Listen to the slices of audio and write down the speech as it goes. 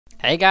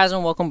Hey guys,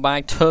 and welcome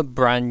back to a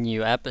brand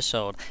new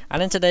episode.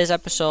 And in today's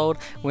episode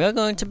we are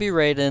going to be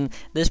raiding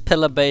this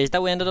pillar base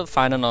that we ended up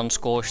finding on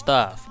Scorched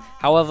Earth.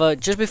 However,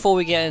 just before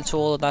we get into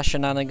all of that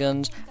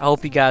shenanigans, I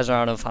hope you guys are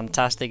having a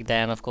fantastic day,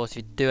 and of course if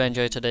you do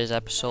enjoy today's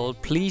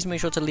episode, please make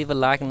sure to leave a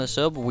like and a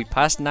sub. We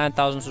passed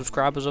 9,000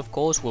 subscribers, of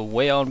course, we're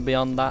way on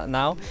beyond that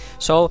now,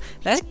 so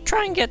let's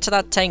try and get to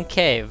that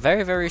 10k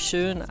very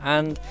soon.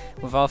 And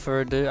without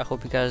further ado, I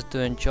hope you guys do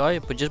enjoy.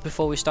 But just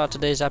before we start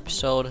today's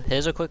episode,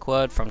 here's a quick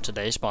word from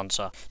today's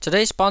sponsor.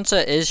 Today's sponsor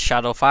is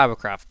Shadow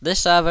Fibercraft. This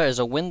server is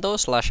a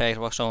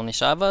Windows/Xbox only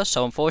server,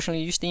 so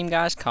unfortunately you Steam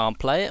guys can't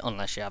play it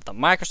unless you have the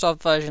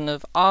Microsoft version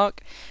of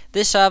ARK.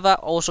 This server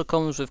also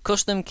comes with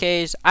custom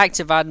keys,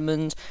 active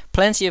admins,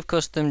 plenty of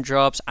custom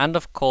drops, and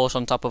of course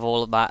on top of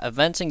all of that,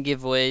 events and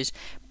giveaways.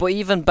 But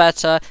even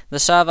better, the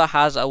server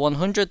has a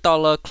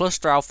 $100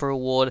 cluster alpha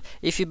reward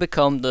if you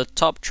become the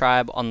top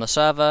tribe on the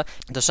server.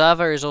 The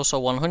server is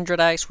also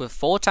 100x with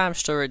 4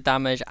 times turret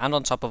damage, and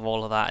on top of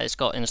all of that, it's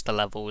got insta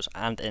levels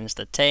and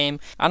insta tame.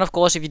 And of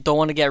course, if you don't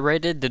want to get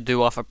raided, they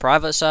do offer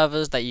private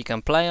servers that you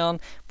can play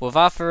on. But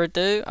without further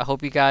ado, I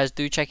hope you guys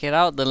do check it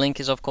out. The link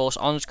is of course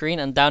on screen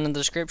and down in the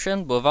description.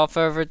 But without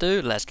further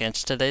ado, let's get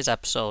into today's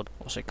episode.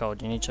 What's it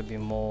called? You need to be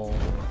more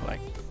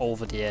like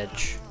over the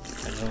edge.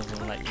 It doesn't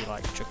even let you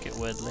like chuck it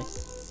weirdly. Yeah,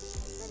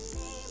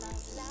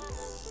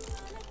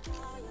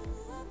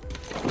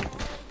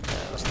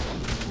 that's the one.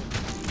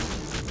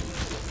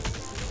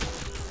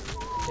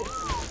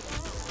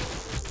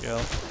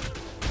 Go.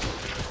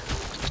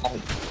 Oh,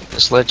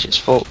 this ledge is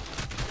full.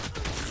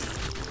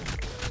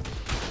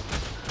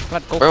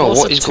 Like, go Bro,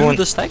 closer what is to going?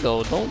 the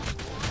stego, don't.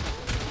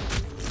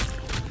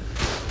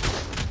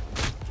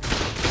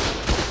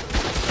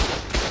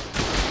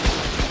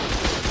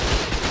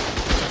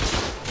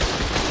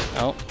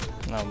 Oh,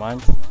 never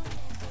mind.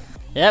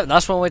 Yeah,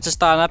 that's one way to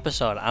start an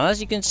episode. And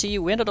as you can see,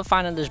 we ended up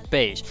finding this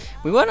base.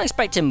 We weren't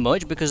expecting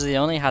much because they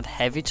only had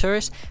heavy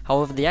turrets.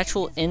 However, the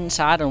actual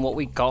inside and what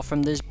we got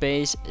from this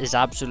base is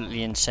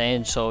absolutely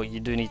insane, so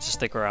you do need to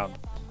stick around.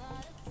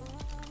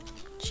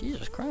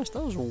 Jesus Christ,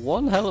 that was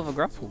one hell of a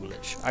grapple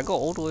glitch. I got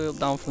all the way up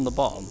down from the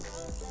bottom.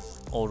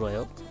 All the way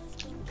up.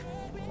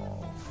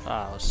 Oh,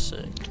 that was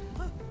sick.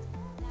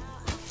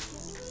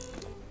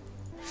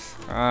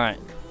 Alright.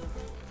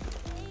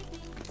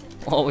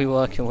 What are we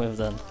working with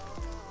then?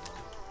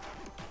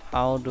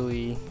 How do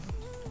we...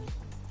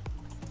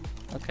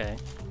 Okay.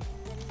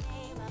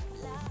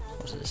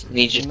 What's this? You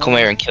need to come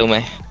here and kill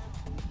me.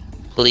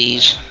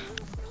 Please.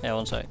 Yeah,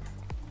 one sec.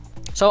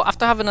 So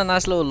after having a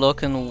nice little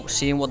look and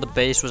seeing what the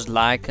base was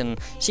like and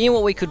seeing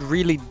what we could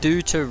really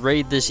do to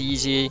raid this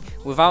easy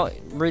without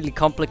really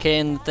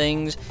complicating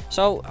things,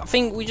 so I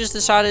think we just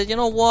decided, you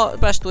know what,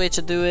 best way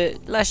to do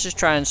it, let's just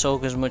try and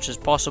soak as much as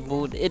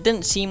possible. It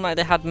didn't seem like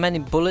they had many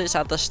bullets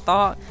at the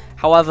start,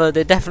 however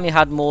they definitely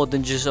had more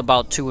than just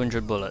about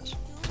 200 bullets.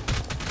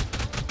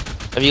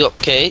 Have you got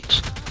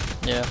cakes?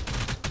 Yeah.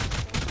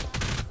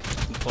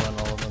 I'm putting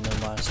all of them in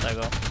my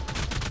stego.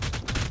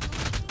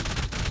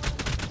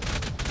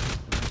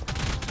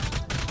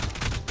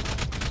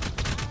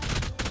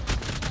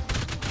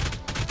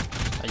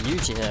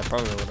 UT here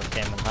probably would have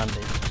came in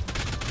handy.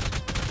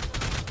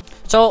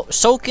 So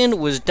soaking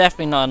was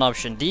definitely not an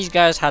option. These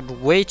guys had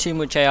way too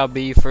much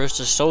ARB for us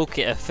to soak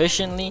it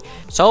efficiently.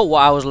 So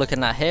what I was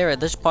looking at here at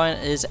this point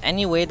is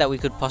any way that we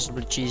could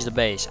possibly cheese the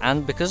base.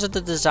 And because of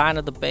the design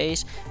of the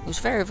base, it was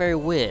very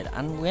weird.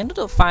 And we ended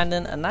up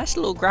finding a nice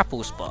little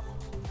grapple spot.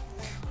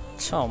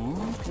 Tom,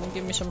 can you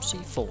give me some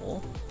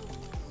C4?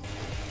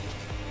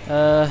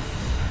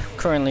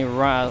 Currently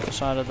right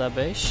outside of their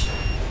base.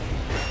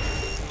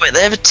 Wait,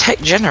 they have a tech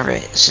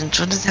generator. Since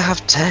when did they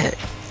have tech?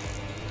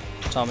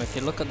 Tom, if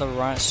you look at the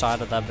right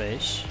side of that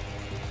base.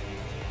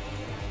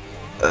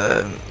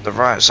 The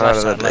right side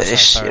of the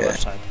base, yeah.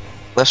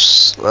 Left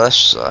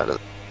side of the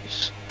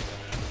base.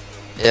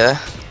 Yeah.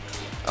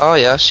 Oh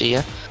yeah, I see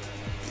ya.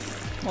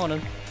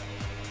 Morning.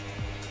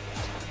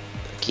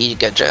 Can you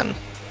get gen?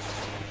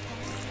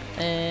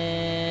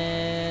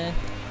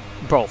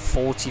 Bro,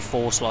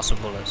 44 slots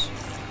of bullets.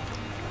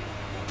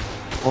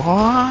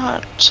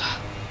 What?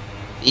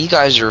 You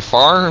guys are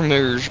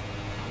farmers.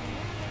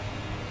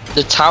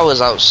 The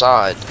towers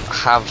outside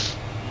have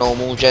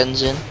normal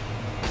gens in.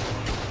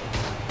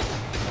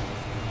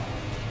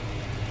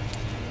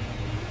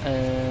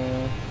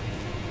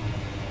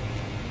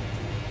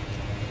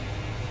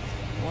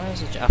 Why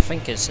is it? I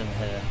think it's in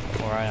here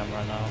where I am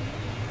right now.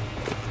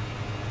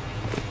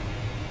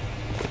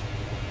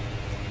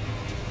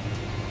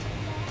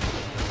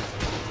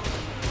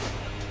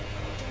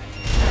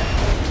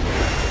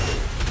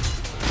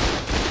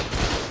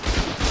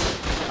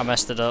 I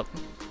messed it up.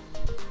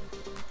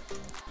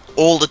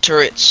 All the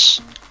turrets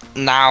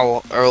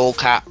now are all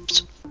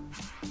capped.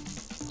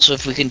 So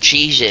if we can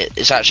cheese it,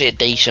 it's actually a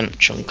decent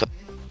chunk of...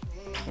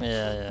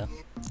 Yeah.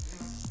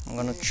 I'm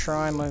gonna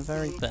try my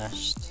very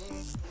best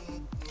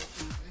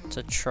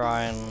to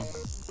try and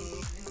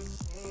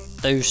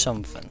do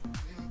something.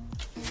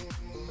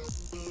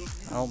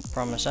 I don't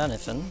promise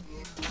anything,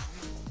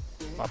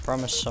 but I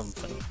promise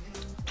something,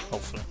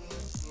 hopefully.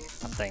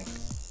 I think.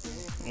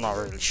 I'm not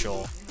really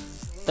sure.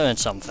 Doing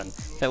something.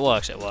 If it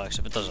works, it works.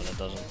 If it doesn't, it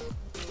doesn't.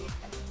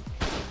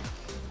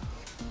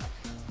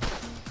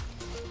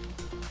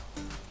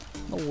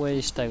 No way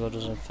Stego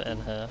doesn't fit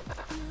in here.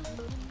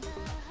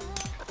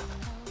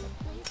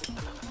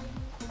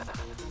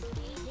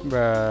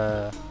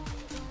 Bruh.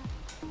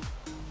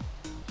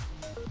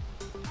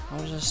 How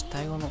does a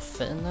Stego not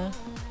fit in there?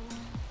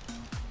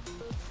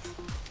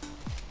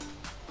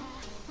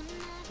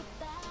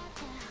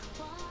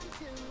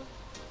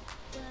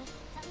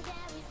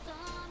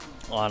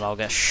 Oh, and I'll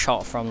get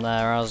shot from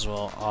there as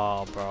well.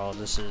 Oh, bro,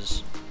 this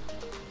is...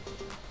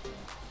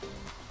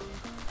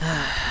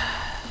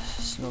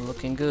 it's not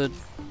looking good.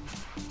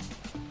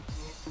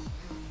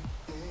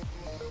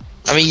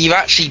 I mean, you've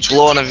actually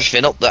blown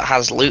everything up that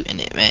has loot in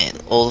it,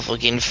 mate. All the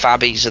fucking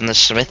fabbies and the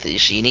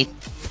smithies, so you need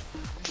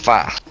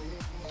fast.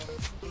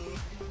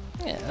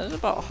 Yeah, it's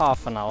about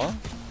half an hour.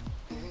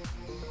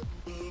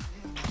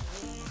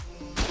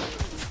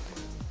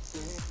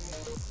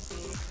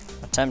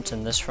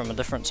 Attempting this from a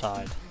different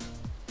side.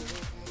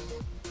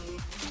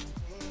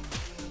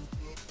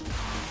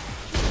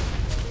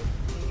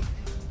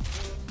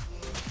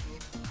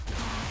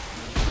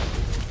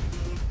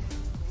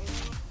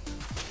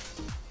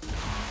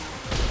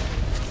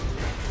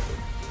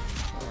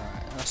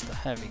 That's the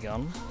heavy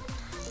gun.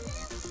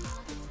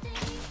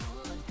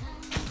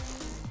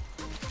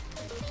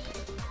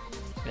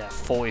 Yeah,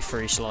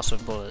 43 slots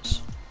of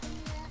bullets.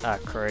 Ah,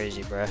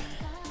 crazy, bro.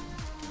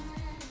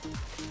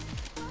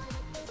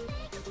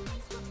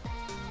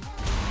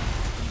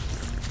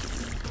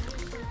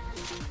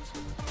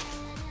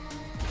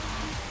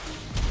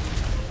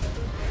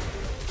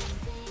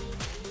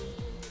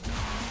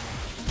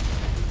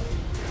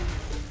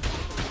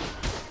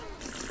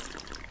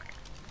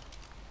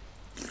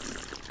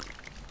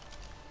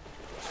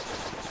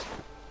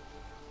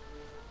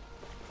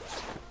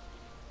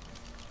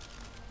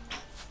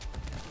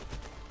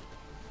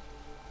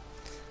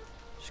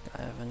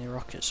 I have any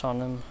rockets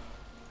on him?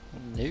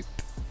 Nope.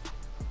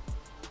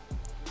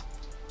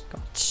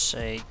 God's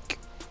sake.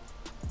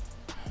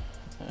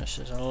 This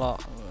is a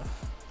lot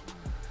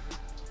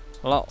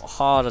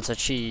harder to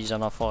cheese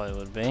than I thought it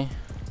would be.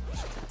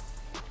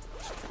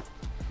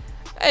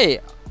 Hey,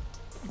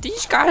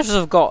 these guys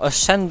have got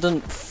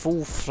Ascendant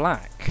full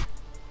flak.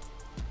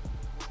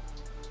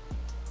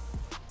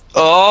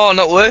 Oh,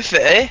 not worth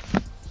it, eh?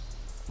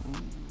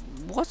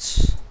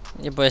 What?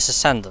 Yeah, but it's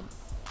Ascendant.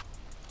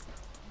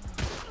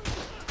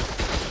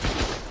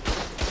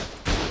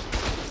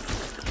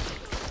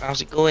 How's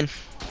it going?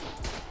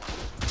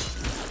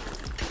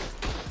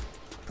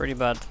 Pretty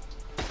bad.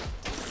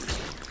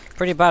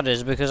 Pretty bad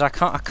is because I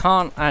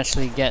can't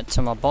actually get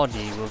to my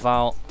body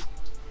without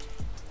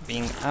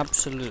being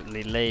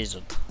absolutely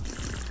lasered.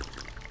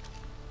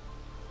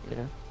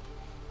 Yeah.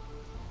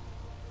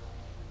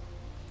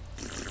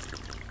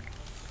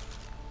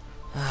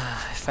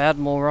 If I had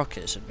more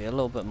rockets, it'd be a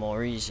little bit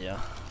more easier.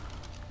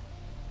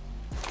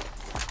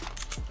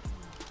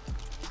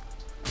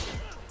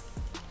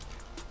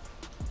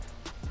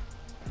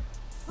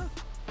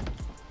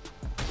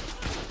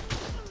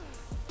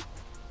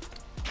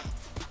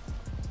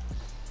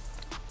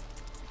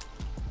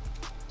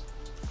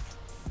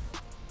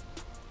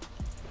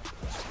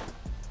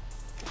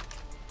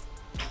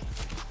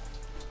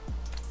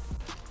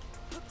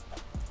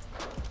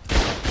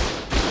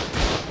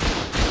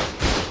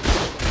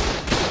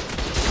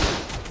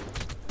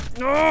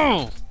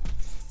 No!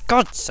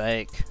 God's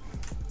sake.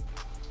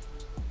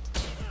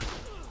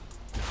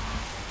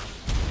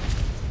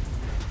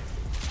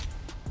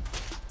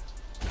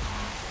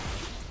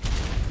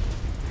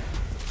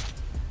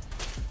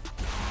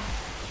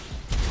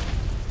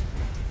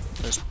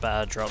 Just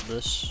bad drop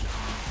this.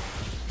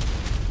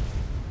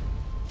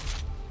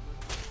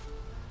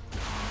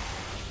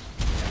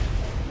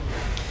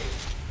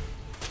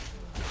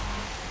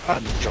 I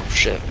didn't drop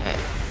shit, mate.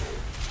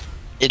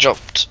 It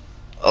dropped.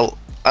 Oh,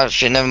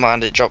 actually, never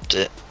mind, it dropped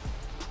it.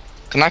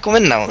 Can I come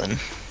in now then?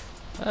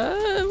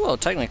 Well,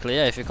 technically,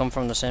 yeah, if you come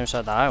from the same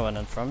side that I went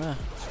in from, yeah.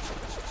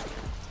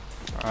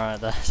 Alright,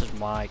 this is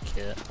my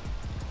kit.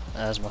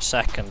 There's my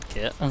second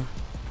kit.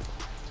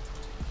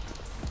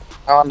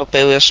 I'll end up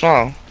here with a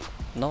smile.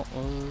 No,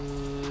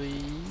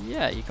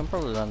 yeah, you can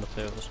probably land up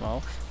here with a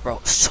smile.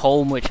 Bro,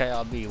 so much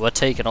ARB. We're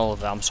taking all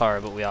of it, I'm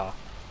sorry, but we are.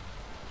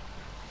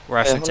 We're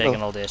actually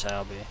taking all this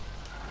ARB.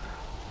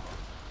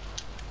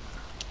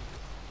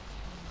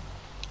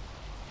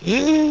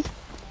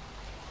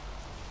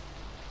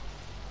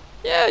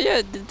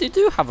 Yeah, they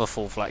do have a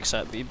full flex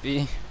set,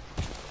 BB.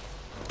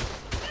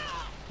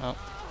 Oh.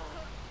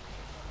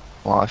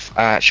 Well,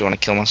 I actually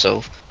want to kill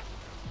myself.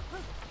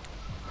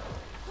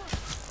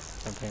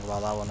 Don't think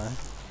about that one, eh?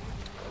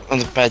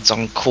 And the bed's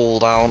on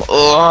cooldown.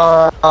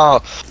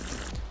 Oh!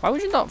 Why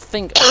would you not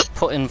think of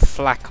putting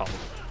flak on?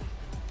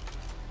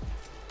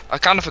 I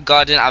kind of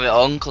forgot I didn't have it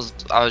on because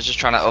I was just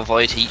trying to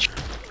avoid heat.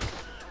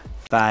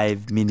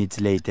 5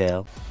 minutes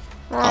later.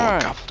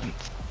 Right. Oh, God.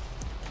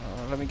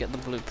 Let me get the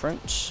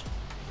blueprints.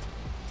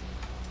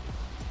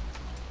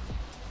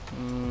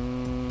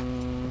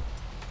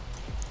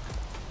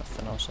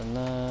 else in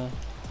there?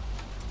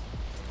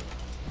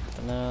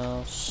 Nothing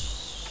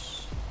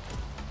else.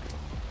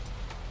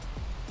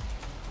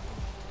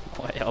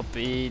 Oh,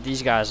 ARB.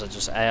 These guys are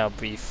just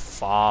ARB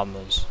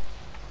farmers.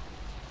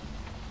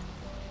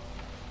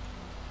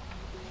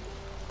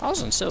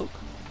 1,000 silk.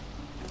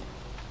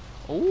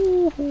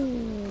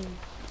 Ooh.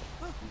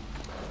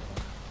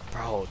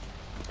 Bro.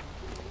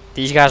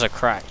 These guys are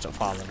cracked at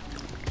farming.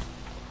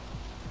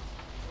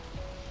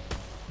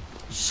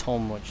 So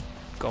much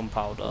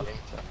gunpowder.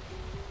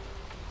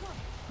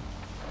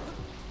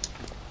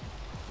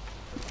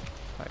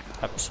 Like,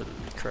 absolutely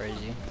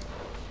crazy.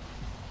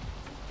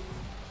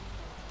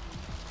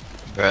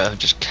 Bro,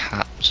 just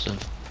caps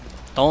of.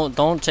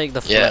 Don't take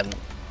the Yeah. flint.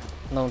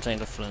 Don't take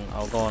the flint.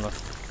 I'll go on a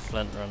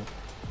flint run.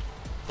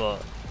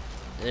 But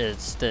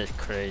it's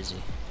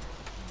crazy.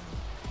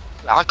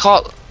 I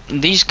can't.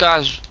 These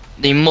guys,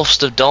 they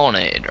must have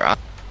donated, right?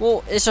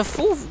 Well, it's a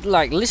full,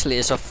 like, literally,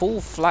 it's a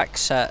full flak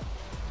set.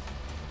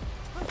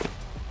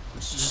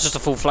 It's just a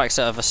full flak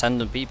set of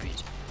Ascendant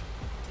BPs.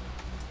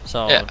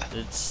 So, Yeah.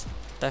 it's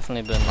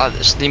definitely been,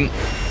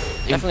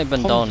 Definitely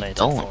been donated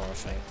for, I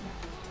think.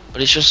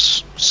 But it's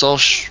just so.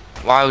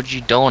 Why would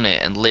you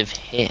donate and live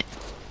here?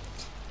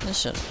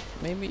 Listen,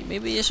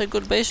 maybe it's a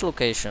good base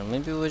location.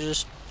 Maybe we're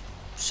just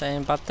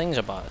saying bad things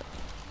about it.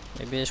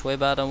 Maybe it's way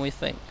better than we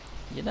think.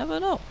 You never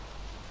know.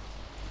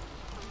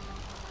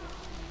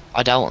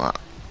 I doubt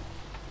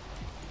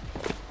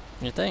that.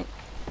 You think?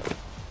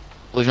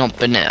 We've not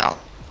been there.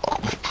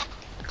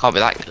 Can't be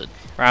that good.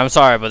 Right, I'm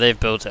sorry, but they've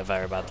built it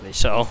very badly,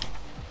 so.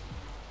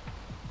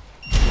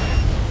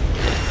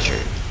 Yeah, true.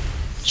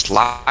 Just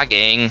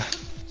lagging.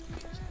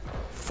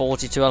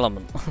 42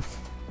 element.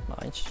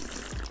 Nice.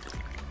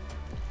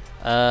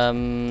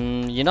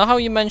 You know how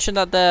you mentioned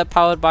that they're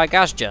powered by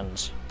gas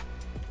gens?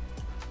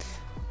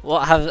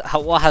 What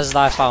has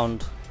that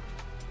found?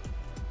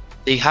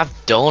 They have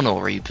Dono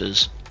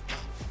Reapers.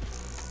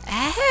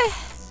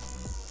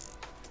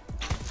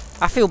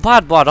 I feel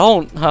bad, but I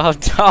don't.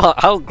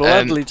 I'll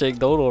gladly take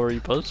Dodo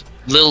Reapers.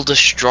 Little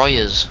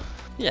Destroyers.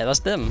 Yeah, that's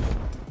them.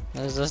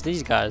 That's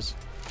these guys.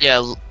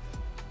 Yeah,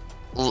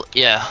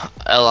 yeah,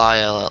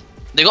 LILL.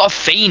 They got a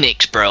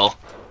Phoenix, bro.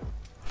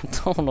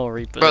 Dodo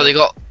Reapers. Bro, they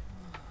got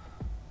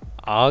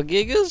ARK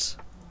gigas?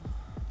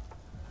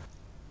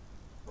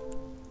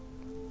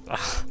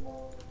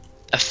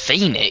 a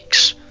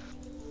Phoenix.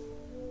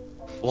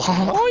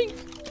 What?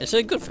 Is it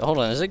a good? Hold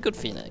on, is it a good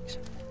Phoenix?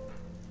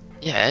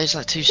 Yeah, it's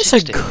like It's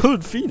 260. a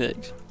good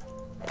Phoenix.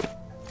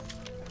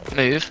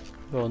 Move.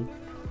 Go on.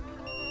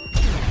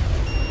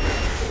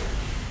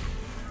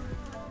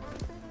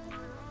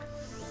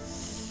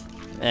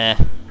 Nah.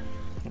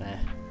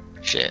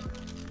 Shit.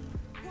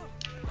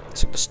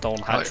 Took the stone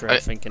hatchery, I-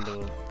 I'm thinking they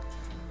were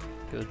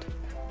good.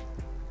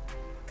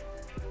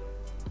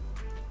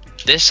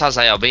 This has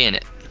ARB in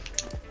it.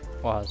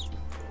 What has?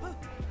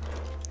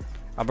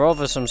 I brought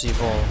over some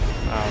C4.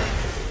 Ow.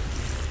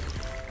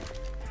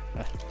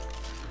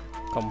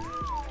 Come.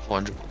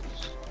 400.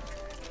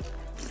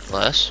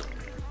 Less.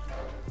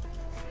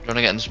 You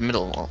wanna get in this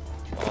middle one?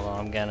 Hold on,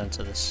 I'm getting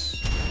into this.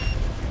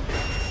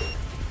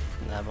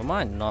 Never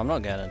mind. No, I'm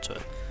not getting into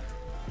it.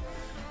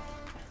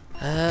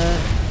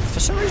 For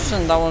some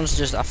reason that one's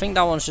just. I think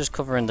that one's just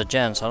covering the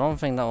gens. I don't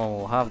think that one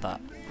will have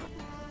that.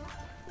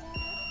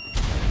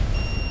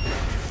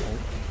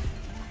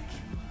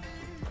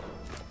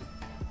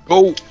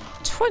 Go.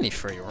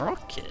 23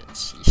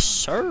 rockets, yes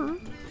sir.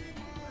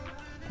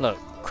 Look,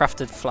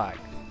 crafted flag.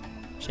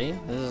 See,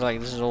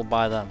 this is all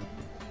by them.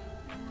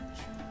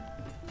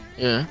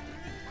 Yeah.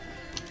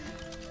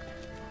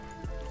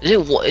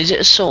 Is it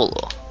a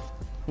solo?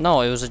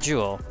 No, it was a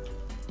duo.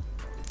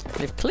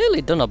 They've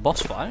clearly done a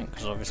boss fight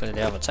because obviously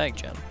they have a tech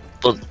gen.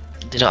 But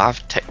they don't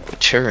have tech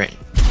Turing.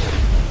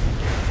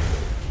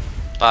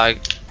 Bag.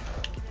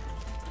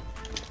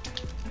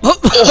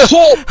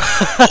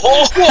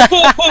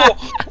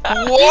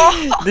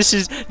 What? This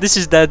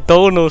is that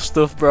dono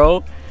stuff,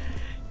 bro.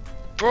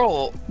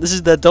 Bro. This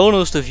is the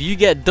dono stuff. You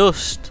get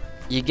dust,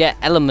 you get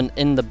element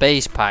in the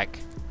base pack,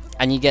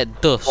 and you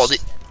get dust. What,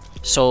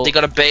 so they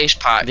got a base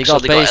pack. they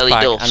got so a base LE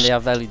pack dust. and they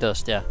have LE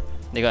dust. Yeah,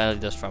 they got LE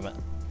dust from it.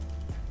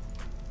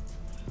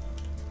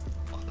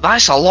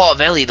 That's a lot of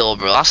LE though,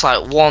 bro. That's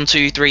like 1,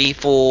 2, 3,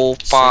 4,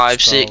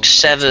 5, 6,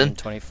 7. 18,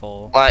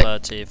 24, Like-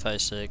 30,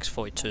 36,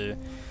 42.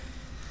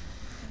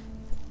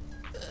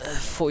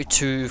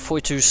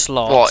 42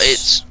 slots. What?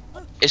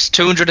 It's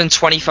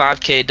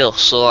 225k dust,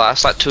 so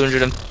that's like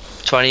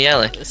 220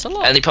 LE. It's a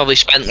lot. And they probably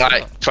spent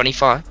like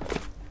 25.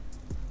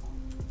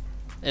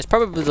 It's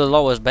probably the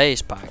lowest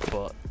base pack,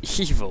 but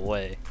either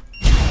way.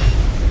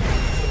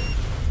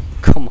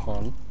 Come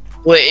on.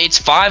 Wait, it's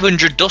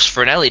 500 dust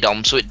for an LE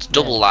dom, so it's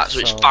double Yeah, that, so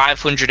it's so-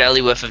 500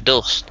 LE worth of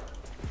dust.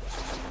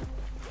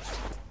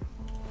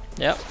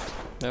 Yep.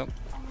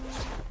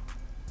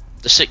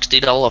 The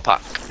 $60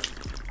 pack.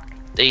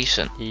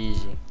 Decent.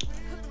 Easy.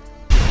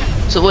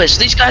 So wait, so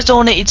these guys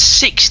donated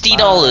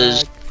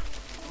 $60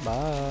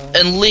 Bye.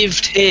 and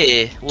lived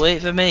here.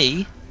 Wait for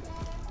me.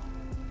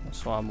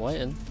 That's why I'm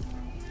waiting.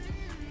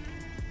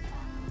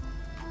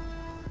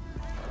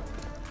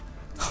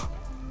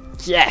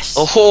 Yes!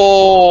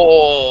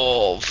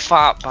 Oh,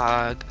 fat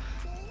bag.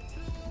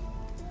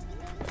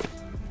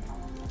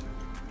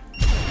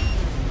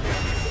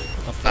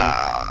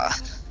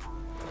 Nothing.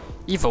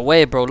 Either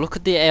way, bro, look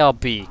at the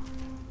ARB.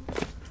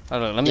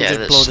 Hold on, let me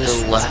just blow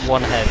this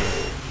one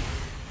heavy.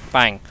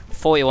 Bang.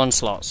 41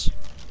 slots.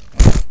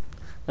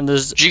 And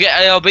there's Did you get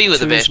ARB with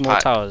the base small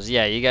pack? towers.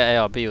 Yeah, you get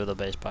ARB with the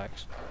base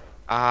packs.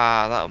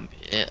 Ah, that would be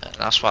it.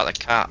 That's why the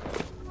cat.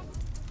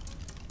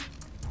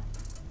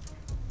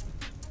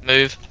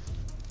 Move.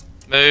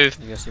 Move.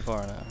 You got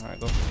C4 in it. Alright,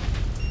 go.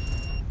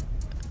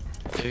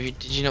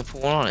 Did you not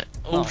put one on it?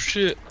 Oh No.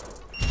 shit.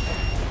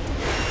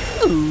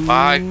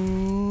 Bag.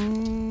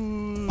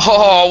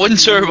 Oh, wind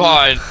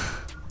turbine.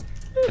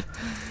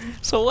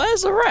 So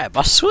where's the rep?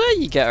 I swear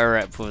you get a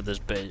rep with this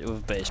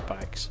base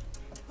packs.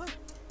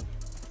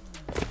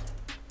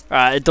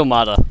 Alright, it don't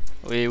matter.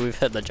 We've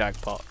hit the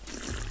jackpot.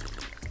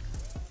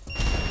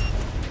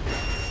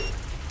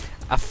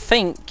 I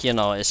think, you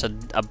know, it's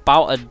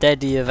about a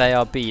deady of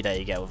ARB that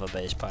you get with a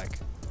base pack.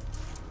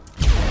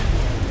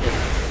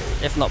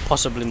 If not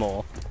possibly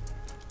more.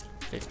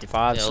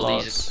 55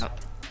 slots.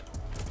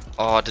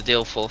 Oh, the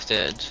deal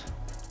forfeited.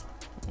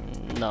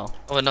 No.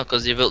 Oh, no,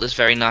 because they built this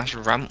very nice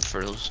ramp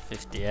for us.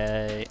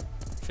 58.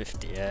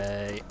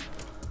 58.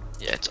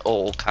 Yeah, it's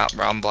all cat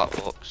brown black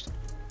box.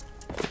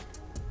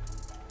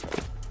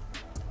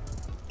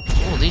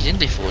 Oh, these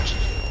indie forges.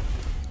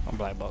 On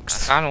black I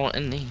box. kind of want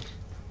in these.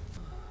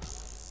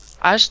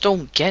 I just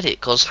don't get it,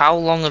 because how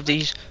long have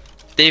these...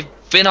 They've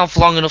been off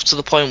long enough to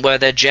the point where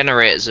their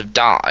generators have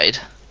died.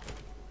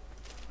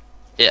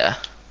 Yeah.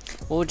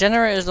 Well,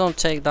 generators don't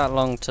take that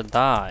long to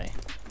die.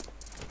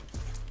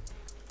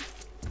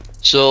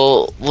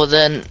 So, well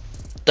then,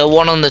 the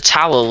one on the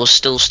tower was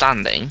still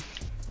standing.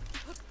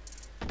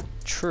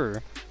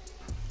 True.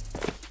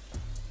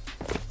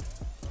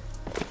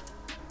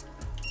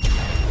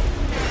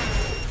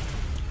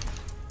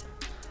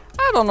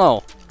 I don't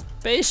know.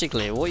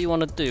 Basically, what you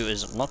want to do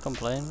is not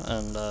complain,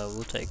 and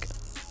we'll take it.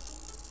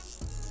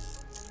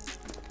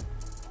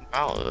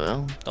 Oh,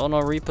 well. Don't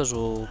know, Reapers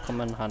will come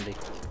in handy.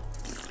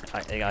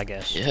 I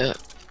guess. Yeah.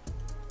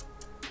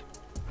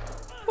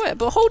 Wait,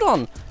 but hold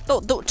on.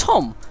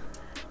 Tom,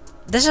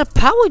 there's a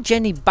power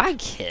Jenny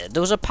bag here.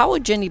 There was a power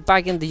Jenny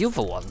bag in the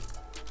other one.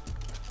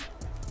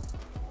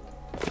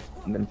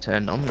 And then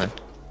turned on then.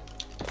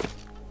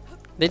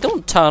 They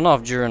don't turn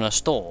off during a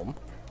storm.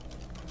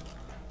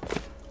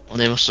 Well,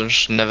 they must have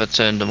just never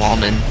turned them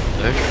on in the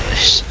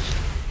first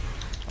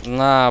place.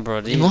 Nah,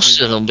 bro. They must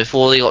have done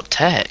before they got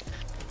tech.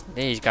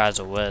 These guys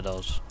are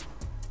weirdos.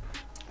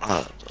 I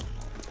don't know.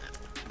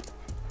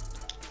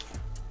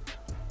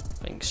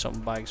 I think some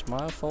bags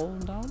might have fallen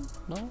down.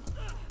 No?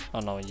 Oh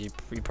no, you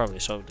probably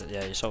sold it.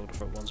 Yeah, you sold it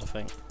for it once, I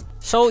think.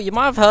 So you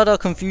might have heard a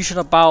confusion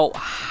about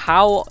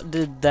how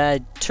did their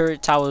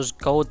turret towers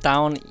go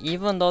down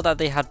even though that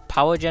they had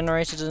power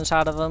generators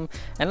inside of them.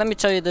 And let me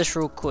tell you this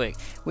real quick.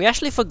 We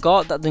actually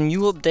forgot that the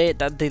new update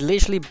that they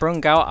literally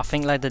brung out, I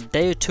think like the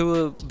day or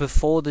two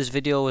before this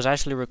video was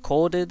actually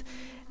recorded,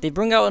 they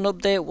bring out an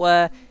update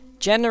where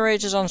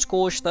generators on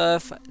Scorched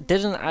Earth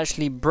didn't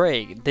actually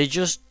break. They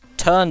just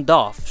turned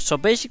off. So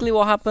basically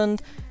what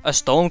happened, a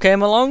storm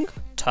came along,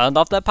 turned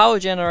off their power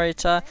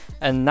generator,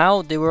 and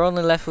now they were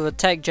only left with a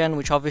tech gen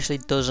which obviously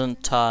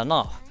doesn't turn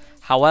off.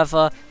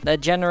 However, their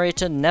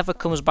generator never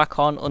comes back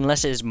on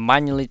unless it is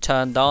manually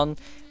turned on,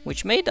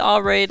 which made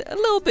our raid a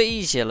little bit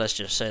easier, let's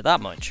just say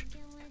that much.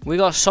 We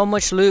got so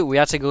much loot, we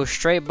had to go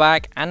straight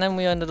back, and then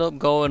we ended up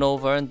going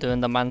over and doing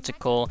the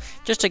manticore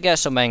just to get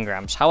some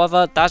engrams.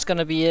 However, that's going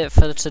to be it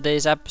for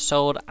today's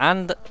episode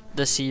and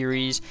the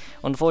series.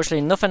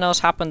 Unfortunately, nothing else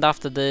happened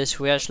after this.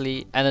 We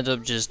actually ended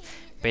up just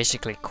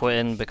basically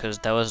quitting because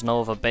there was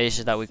no other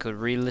bases that we could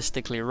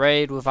realistically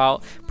raid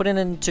without putting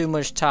in too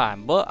much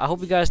time. But I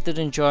hope you guys did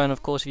enjoy, and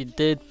of course if you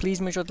did,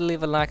 please make sure to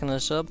leave a like and a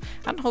sub,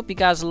 and I hope you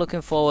guys are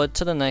looking forward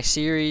to the next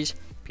series.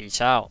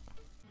 Peace out.